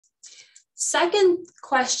Second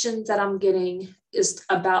question that I'm getting is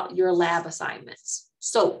about your lab assignments.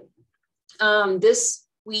 So this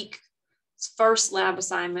week's first lab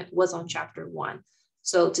assignment was on chapter 1.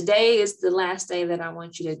 So today is the last day that I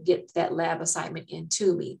want you to get that lab assignment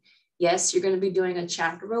into me. Yes, you're going to be doing a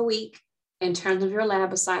chapter a week in terms of your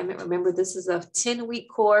lab assignment. Remember, this is a 10-week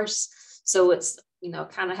course. So it's,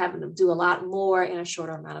 kind of having to do a lot more in a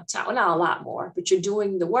shorter amount of time. Well, not a lot more, but you're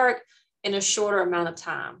doing the work in a shorter amount of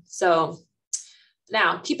time. So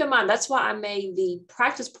now keep in mind, that's why I made the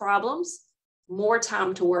practice problems more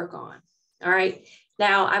time to work on. All right.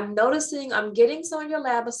 Now I'm noticing I'm getting some of your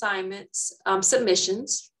lab assignments,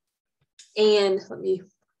 submissions, and let me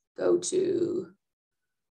go to,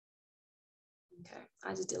 okay,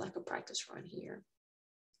 I just did like a practice run here.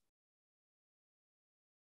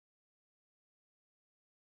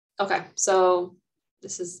 Okay, so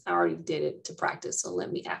I already did it to practice. So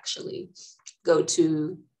let me actually go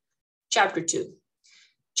to chapter 2.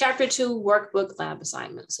 Chapter 2 workbook lab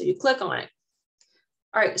assignment. So you click on it.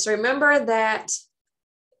 All right, so remember that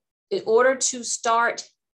in order to start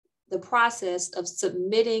the process of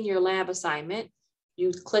submitting your lab assignment,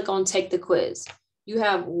 you click on take the quiz. You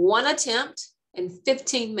have 1 attempt and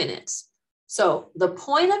 15 minutes. So the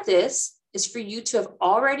point of this is for you to have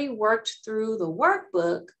already worked through the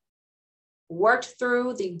workbook, worked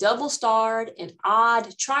through the double starred and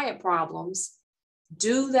odd try it problems,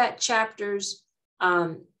 do that chapter's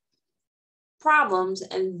problems,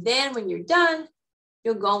 and then when you're done,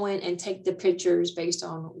 you'll go in and take the pictures based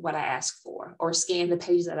on what I asked for, or scan the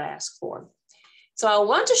pages that I asked for. So I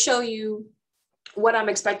want to show you what I'm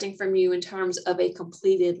expecting from you in terms of a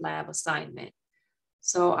completed lab assignment.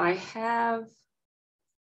 So I have,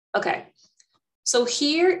 okay. So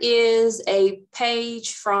here is a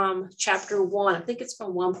page from chapter 1. I think it's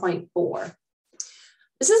from 1.4.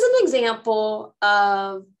 This is an example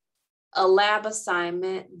of a lab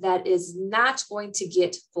assignment that is not going to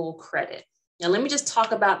get full credit. Now, let me just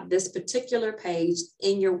talk about this particular page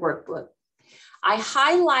in your workbook. I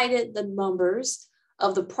highlighted the numbers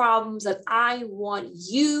of the problems that I want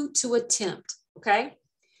you to attempt, okay?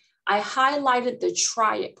 I highlighted the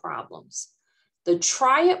try it problems. The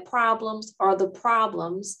try it problems are the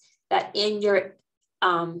problems that in your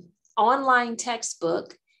online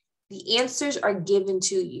textbook, the answers are given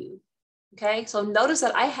to you, okay? So notice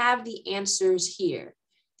that I have the answers here.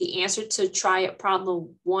 The answer to try it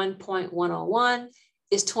problem 1.101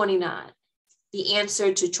 is 29. The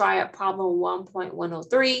answer to try it problem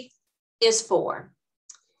 1.103 is 4.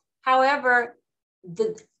 However,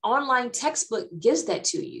 the online textbook gives that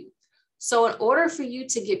to you. So in order for you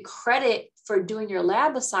to get credit for doing your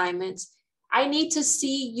lab assignments, I need to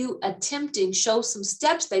see you attempting, show some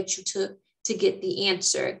steps that you took to get the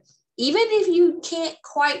answer. Even if you can't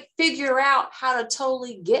quite figure out how to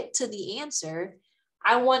totally get to the answer,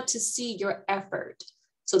 I want to see your effort.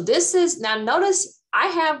 So this is, now notice I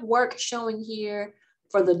have work showing here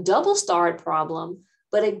for the double starred problem,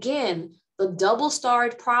 but again, the double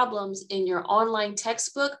starred problems in your online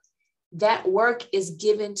textbook, that work is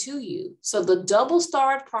given to you. So the double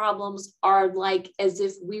starred problems are like as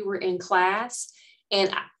if we were in class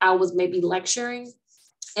and I was maybe lecturing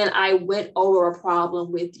and I went over a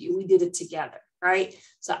problem with you. We did it together, right?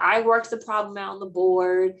 So I worked the problem out on the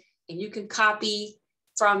board and you can copy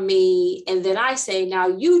from me. And then I say, now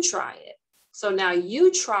you try it. So now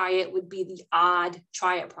you try it would be the odd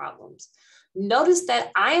try it problems. Notice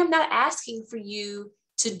that I am not asking for you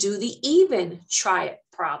to do the even try it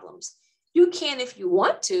problems. You can if you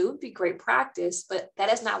want to, it'd be great practice, but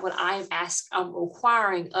that is not what I'm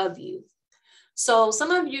requiring of you. So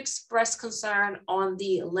some of you expressed concern on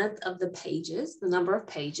the length of the pages, the number of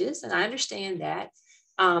pages, and I understand that.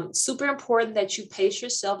 Super important that you pace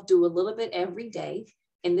yourself, do a little bit every day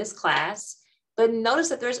in this class, but notice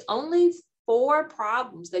that there's only 4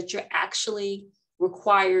 problems that you're actually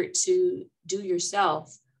required to do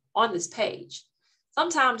yourself on this page.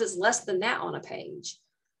 Sometimes it's less than that on a page.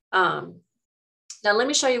 Now let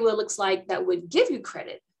me show you what it looks like that would give you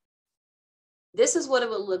credit. This is what it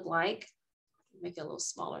would look like. Make it a little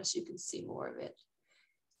smaller so you can see more of it.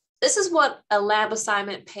 This is what a lab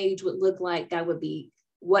assignment page would look like. That would be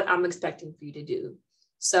what I'm expecting for you to do.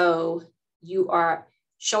 So you are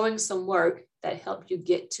showing some work that helped you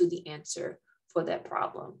get to the answer for that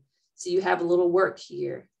problem. So you have a little work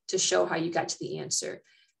here to show how you got to the answer.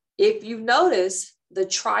 If you notice, the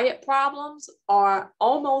try it problems are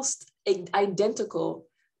almost identical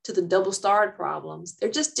to the double starred problems. They're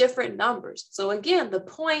just different numbers. So again, the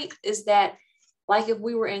point is that like if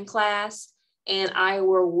we were in class and I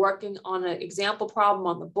were working on an example problem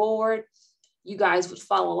on the board, you guys would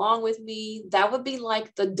follow along with me. That would be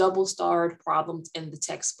like the double-starred problems in the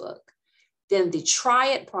textbook. Then the try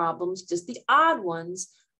it problems, just the odd ones,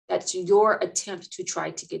 that's your attempt to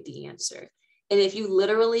try to get the answer. And if you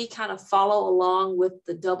literally kind of follow along with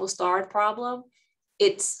the double-starred problem,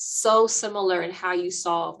 it's so similar in how you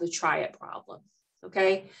solve the try it problem,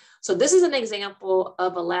 okay? So this is an example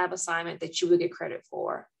of a lab assignment that you would get credit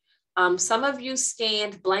for. Some of you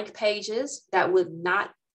scanned blank pages that would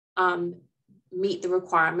not meet the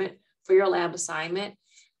requirement for your lab assignment.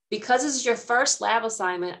 Because this is your first lab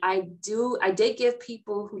assignment, I did give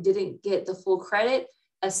people who didn't get the full credit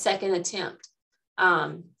a second attempt.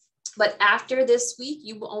 But after this week,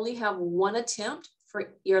 you will only have one attempt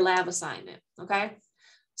for your lab assignment, okay?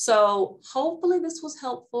 So hopefully this was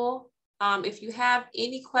helpful. If you have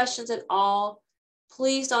any questions at all,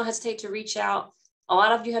 please don't hesitate to reach out. A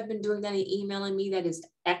lot of you have been doing that and emailing me. That is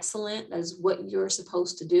excellent. That is what you're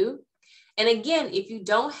supposed to do. And again, if you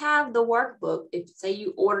don't have the workbook, if say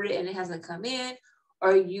you ordered it and it hasn't come in,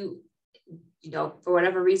 or you know, for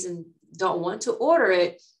whatever reason, don't want to order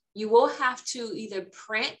it, you will have to either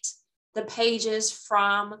print the pages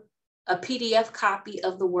from a PDF copy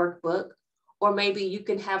of the workbook, or maybe you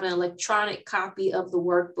can have an electronic copy of the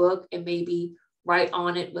workbook and maybe write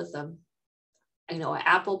on it with an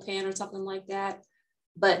Apple pen or something like that.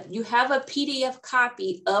 But you have a PDF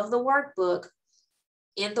copy of the workbook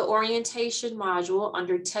in the orientation module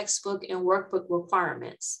under textbook and workbook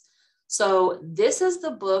requirements. So this is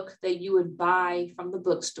the book that you would buy from the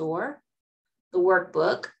bookstore, the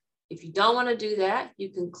workbook. If you don't want to do that, you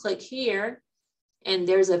can click here and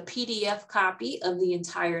there's a PDF copy of the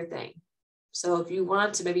entire thing. So if you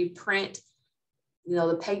want to maybe print,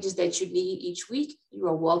 the pages that you need each week, you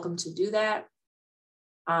are welcome to do that.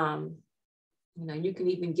 You can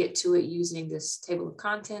even get to it using this table of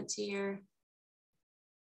contents here.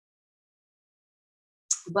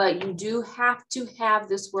 But you do have to have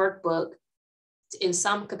this workbook in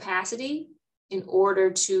some capacity in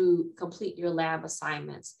order to complete your lab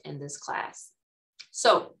assignments in this class.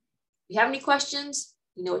 So if you have any questions,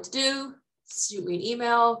 you know what to do. Shoot me an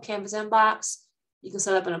email, Canvas inbox. You can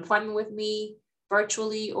set up an appointment with me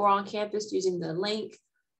virtually or on campus using the link.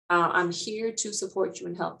 I'm here to support you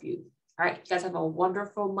and help you. All right, you guys have a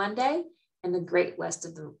wonderful Monday and a great rest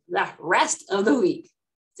of the week.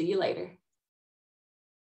 See you later.